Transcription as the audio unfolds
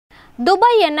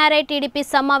Dubai NRI TDP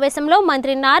సమావేశంలో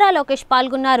మంత్రి నారా లోకేష్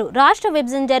పాల్గొన్నారు. రాష్ట్ర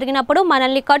విభజన జరిగినప్పుడు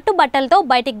మనల్ని కట్టుబట్టలతో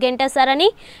బయటికి గెంటేశారని,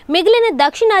 మిగిలిన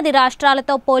దక్షిణాది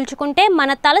రాష్ట్రాలతో పోల్చుకుంటే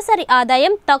మన తలసరి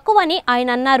ఆదాయం తక్కువని ఆయన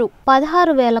అన్నారు.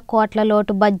 16,000 కోట్ల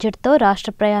లోటు బడ్జెట్తో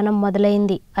రాష్ట్ర ప్రయాణం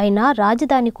మొదలైంది. అయినా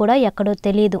రాజధాని కూడా ఎక్కడో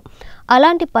తెలియదు.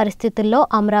 అలాంటి పరిస్థితుల్లో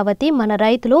అమరావతి మన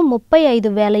రైతులు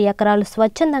 35,000 ఎకరాలు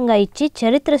స్వచ్ఛందంగా ఇచ్చి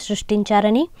చరిత్ర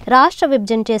సృష్టించారని, రాష్ట్ర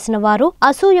విభజన చేసిన వారు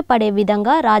అసూయపడే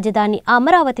విధంగా రాజధాని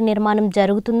అమరావతి నిర్మాణం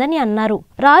జరుగుతుందని అన్నారు.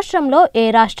 రాష్ట్రంలో ఏ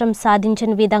రాష్ట్రం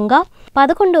సాధించిన విధంగా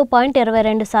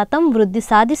 11.22% వృద్ధి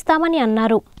సాధిస్తామని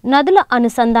అన్నారు. నదుల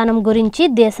అనుసంధానం గురించి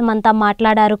దేశమంతా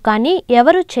మాట్లాడారు, కానీ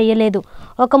ఎవరూ చేయలేదు.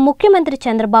 ఒక ముఖ్యమంత్రి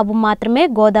చంద్రబాబు మాత్రమే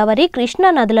గోదావరి, కృష్ణా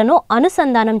నదులను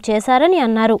అనుసంధానం చేశారని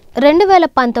అన్నారు.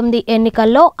 2019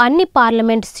 ఎన్నికల్లో అన్ని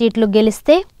పార్లమెంట్ సీట్లు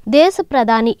గెలిస్తే దేశ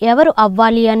ప్రధాని ఎవరు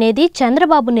అవ్వాలి అనేది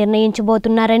చంద్రబాబు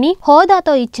నిర్ణయించబోతున్నారని,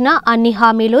 హోదాతో ఇచ్చిన అన్ని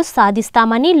హామీలు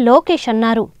సాధిస్తామని లోకేష్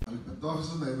అన్నారు.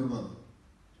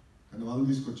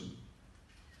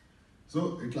 సో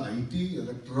ఇట్లా ఐటీ,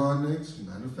 ఎలక్ట్రానిక్స్,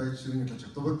 మ్యానుఫ్యాక్చరింగ్ ఇట్లా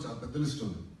చెప్తే చాలా పెద్ద లిస్ట్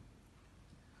ఉంది.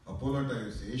 Apollo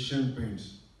tyres, Asian paints,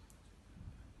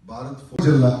 Bharat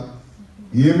జిల్లా,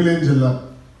 ఏమి లేని జిల్లా,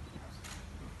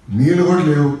 నీళ్ళు కూడా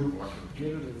లేవు,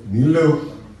 నీళ్ళు లేవు,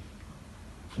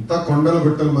 అంతా కొండల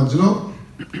గుట్టల మధ్యలో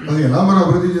అది ఎలా మనం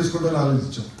అభివృద్ధి చేసుకుంటారో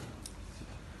ఆలోచించాం.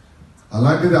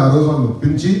 అలాంటిది ఆ రోజు వాళ్ళు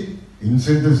ఒప్పించి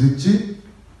ఇన్సెంటివ్స్ ఇచ్చి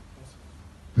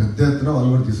పెద్ద ఎత్తున వాళ్ళు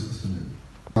కూడా తీసుకొస్తుంది.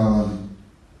 కావాలి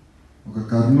ఒక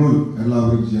కర్నూలు ఎలా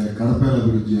అభివృద్ధి చేయాలి, కడప ఎలా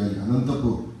అభివృద్ధి చేయాలి,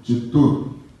 అనంతపూర్, చిత్తూరు,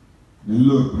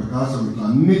 నెల్లూరు, ప్రకాశం, ఇట్లా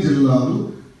అన్ని జిల్లాలు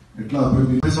ఎట్లా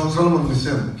అభివృద్ధి. 10 సంవత్సరాలు మనం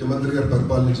ఇస్తాం. ముఖ్యమంత్రి గారు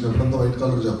పరిపాలించినప్పుడంతా వైట్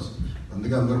కాలర్ జాబ్స్,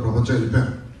 అందుకే అందరూ ప్రపంచం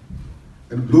వెళ్ళిపోయారు.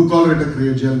 కానీ బ్లూ కాలర్ ఎట్లా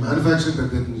క్రియేట్ చేయాలి, మ్యానుఫ్యాక్చరింగ్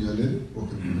పెద్ద ఎత్తున చేయాలి.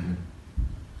 ఓకే.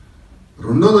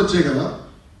 రెండోది వచ్చే కదా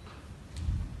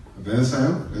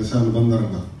వ్యవసాయం అనుబంధ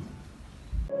రంగాలు.